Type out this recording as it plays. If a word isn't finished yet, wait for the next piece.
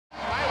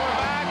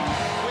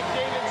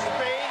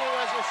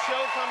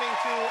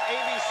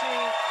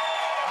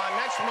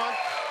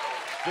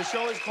The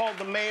show is called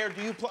The Mayor.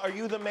 Are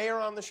you the mayor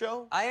on the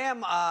show? I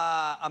am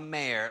a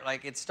mayor.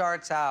 Like, it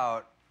starts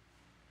out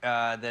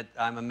that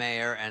I'm a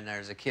mayor, and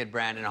there's a kid,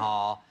 Brandon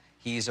Hall.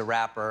 He's a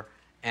rapper,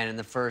 and in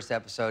the first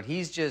episode,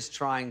 he's just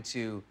trying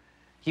to...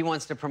 He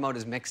wants to promote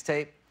his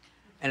mixtape,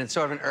 and it's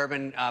sort of an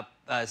urban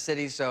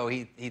city, so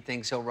he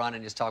thinks he'll run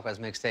and just talk about his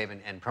mixtape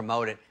and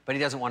promote it. But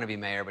he doesn't want to be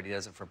mayor, but he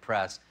does it for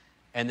press.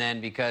 And then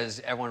because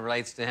everyone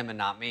relates to him and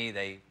not me,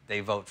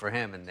 they vote for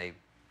him, and they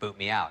boot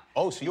me out.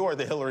 Oh, so you are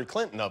the Hillary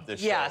Clinton of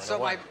this show. Yeah,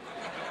 so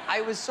I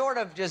was sort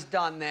of just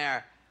done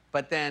there,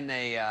 but then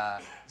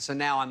so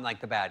now I'm like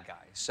the bad guy.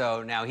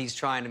 So now he's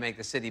trying to make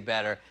the city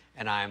better,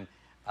 and I'm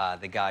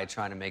the guy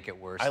trying to make it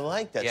worse. I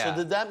like that. Yeah. So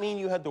did that mean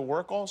you had to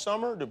work all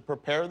summer to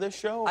prepare this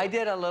show? I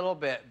did a little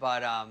bit,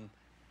 but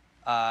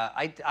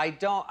I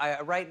don't.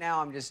 Right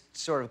now, I'm just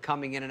sort of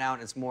coming in and out,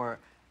 and it's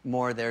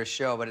more their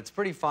show, but it's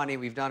pretty funny.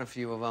 We've done a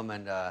few of them,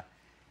 and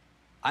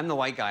I'm the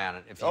white guy on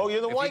it. Oh, you're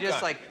the white guy. If you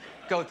just, like,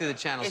 go through the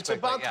channels It's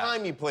quickly, about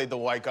time you played the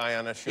white guy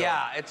on a show.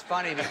 Yeah, it's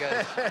funny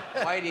because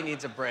Whitey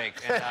needs a break.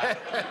 And,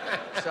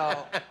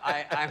 so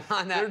I'm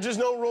on that. There are just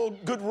no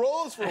good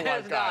roles for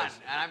white guys.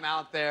 And I'm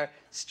out there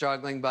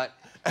struggling, but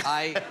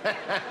I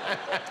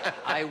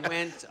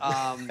went...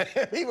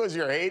 He was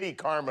your Haiti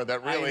karma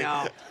that really...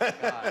 I know.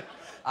 God.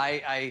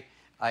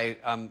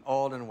 I'm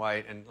old and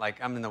white, and,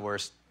 like, I'm in the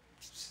worst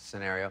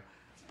scenario.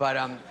 But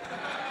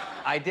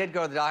I did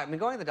go to the doctor. I've been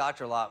going to the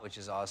doctor a lot, which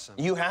is awesome.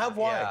 You have?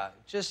 Why? Yeah,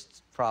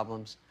 just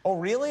problems. Oh,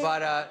 really?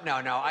 But, no.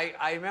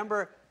 I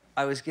remember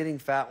I was getting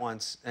fat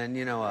once, and,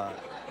 you know...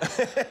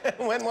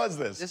 When was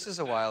this? This is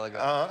a while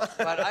ago.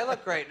 But I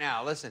look great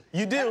now. Listen.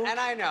 You do? And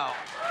I know.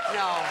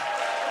 No.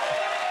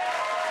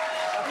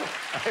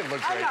 I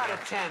look I'm great not now.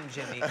 a 10,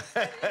 Jimmy.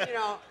 You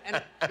know,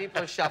 and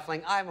people are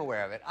shuffling. I'm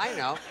aware of it. I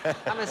know.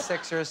 I'm a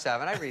 6 or a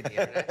 7. I read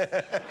the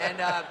internet.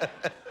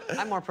 And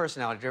I'm more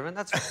personality-driven.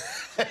 That's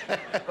fine.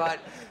 But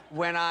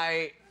when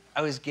I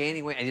was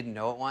gaining weight, I didn't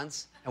know it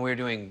once. And we were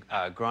doing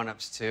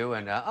Grown-Ups, too.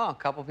 And, a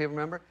couple people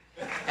remember.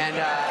 And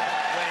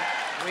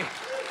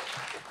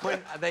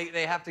when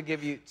they have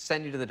to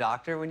send you to the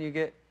doctor when you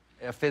get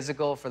a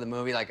physical for the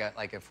movie, like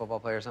a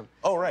football player or something.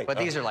 Oh, right. But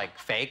these are, like,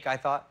 fake, I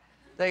thought.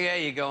 Yeah,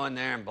 you go in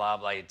there and blah,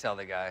 blah, you tell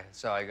the guy.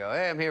 So I go,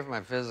 hey, I'm here for my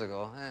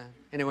physical.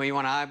 Anyway, you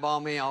want to eyeball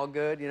me? All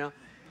good, you know?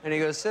 And he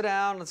goes, sit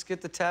down, let's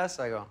get the test.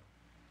 I go,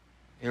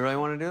 you really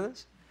want to do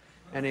this?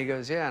 And he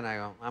goes, yeah. And I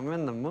go, I'm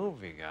in the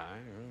movie, guy.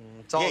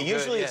 It's all good.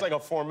 Usually it's like a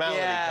formality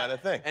kind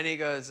of thing. And he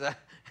goes,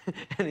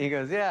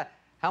 yeah,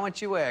 how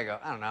much you weigh? I go,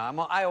 I don't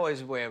know. I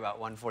always weigh about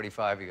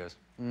 145. He goes,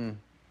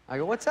 I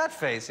go, what's that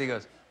face? He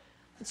goes,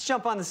 let's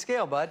jump on the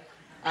scale, bud.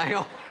 I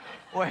go,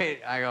 wait.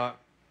 I go,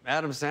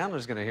 Adam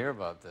Sandler's going to hear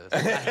about this.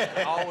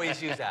 I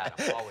always use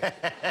Adam, always.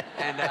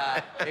 And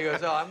he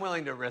goes, oh, I'm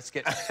willing to risk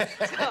it.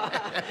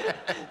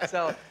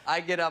 So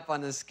I get up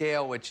on the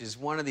scale, which is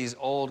one of these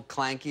old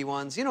clanky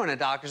ones. You know, in a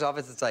doctor's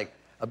office, it's like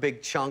a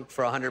big chunk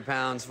for 100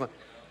 pounds.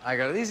 I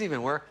go, these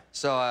even work?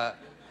 So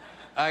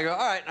I go,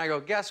 all right. And I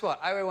go, guess what?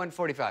 I weigh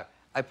 145.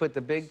 I put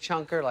the big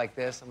chunker like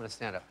this. I'm going to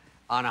stand up.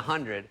 On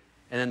 100.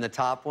 And then the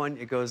top one,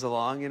 it goes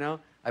along, you know?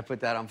 I put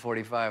that on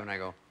 45, and I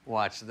go,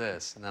 watch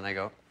this. And then I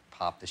go...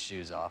 Pop the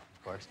shoes off,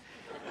 of course.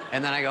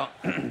 And then I go,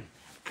 and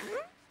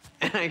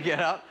I get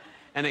up,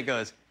 and it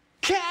goes,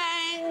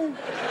 Kang!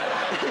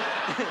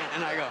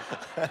 And I go,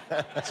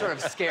 sort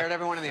of scared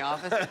everyone in the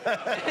office.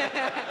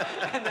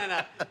 And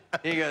then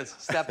he goes,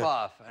 step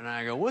off. And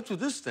I go, what's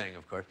with this thing,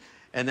 of course?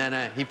 And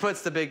then he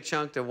puts the big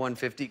chunk to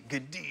 150,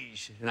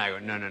 Gadoosh. And I go,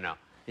 no, no, no.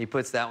 He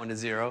puts that one to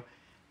 0.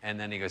 And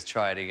then he goes,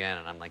 try it again.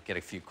 And I'm like, get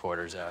a few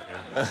quarters out. You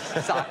know?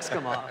 Socks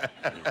come off.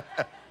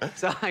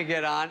 So I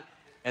get on,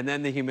 and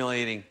then the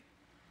humiliating,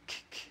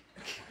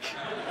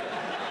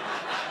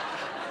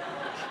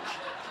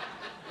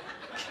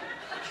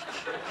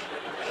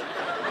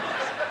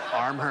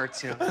 arm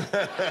hurts, you know.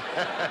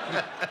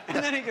 And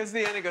then he goes to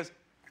the end, he goes,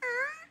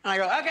 and I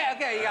go,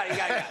 okay, you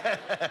got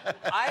it.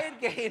 I had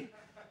gained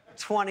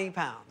 20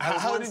 pounds. I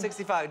was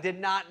 165. Did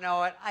not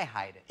know it. I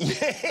hide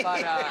it.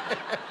 But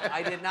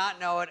I did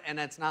not know it, and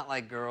it's not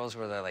like girls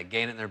where they like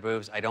gain it in their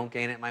boobs. I don't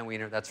gain it in my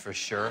wiener, that's for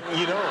sure.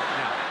 You don't?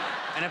 No.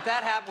 And if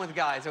that happened with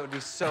guys, it would be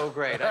so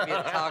great. I'd be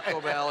at Taco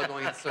Bell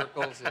going in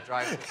circles and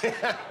driving.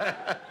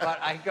 But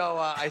I go,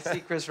 I see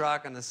Chris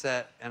Rock on the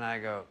set, and I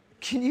go,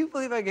 can you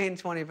believe I gained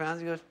 20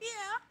 pounds? He goes, yeah.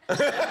 I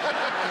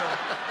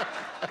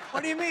go,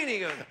 what do you mean? He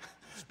goes,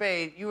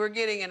 Spade, you were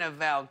getting in a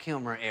Val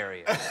Kilmer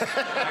area.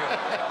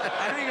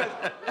 And he goes,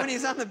 when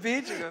he's on the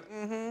beach, you go,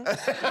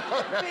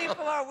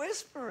 people are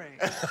whispering.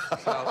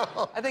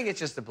 So I think it's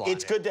just the blonde.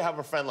 It's good to have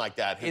a friend like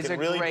that who He's can a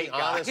really great be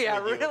guy. honest Yeah,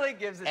 with you really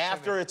gives it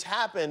after to me. it's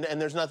happened and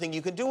there's nothing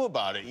you can do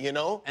about it, you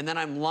know? And then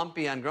I'm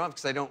lumpy on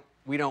grown-ups because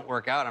we don't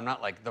work out. I'm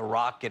not like The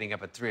Rock getting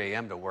up at 3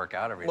 a.m. to work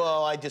out every day.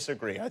 Well, I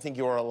disagree. I think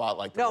you are a lot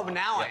like The Rock. No, but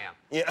now I am.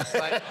 Yeah.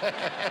 But,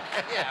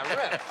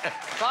 yeah, rip.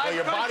 5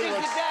 your body punches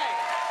looks, a day.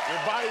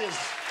 Your body is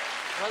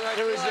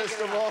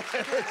irresistible.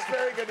 It's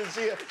very good to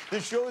see you. The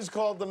show is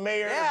called The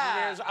Mayor. Yeah. It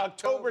premieres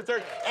October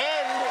 3rd.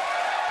 And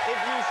If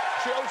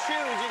you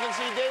choose, you can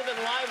see David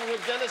live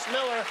with Dennis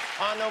Miller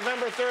on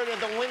November 3rd at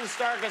the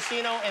WinStar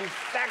Casino in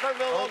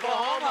Thackerville,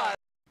 Oklahoma.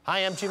 Hi,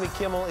 I'm Jimmy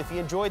Kimmel. If you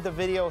enjoyed the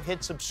video,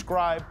 hit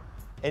subscribe.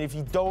 And if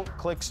you don't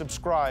click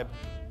subscribe,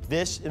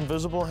 this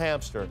invisible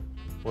hamster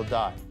will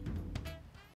die.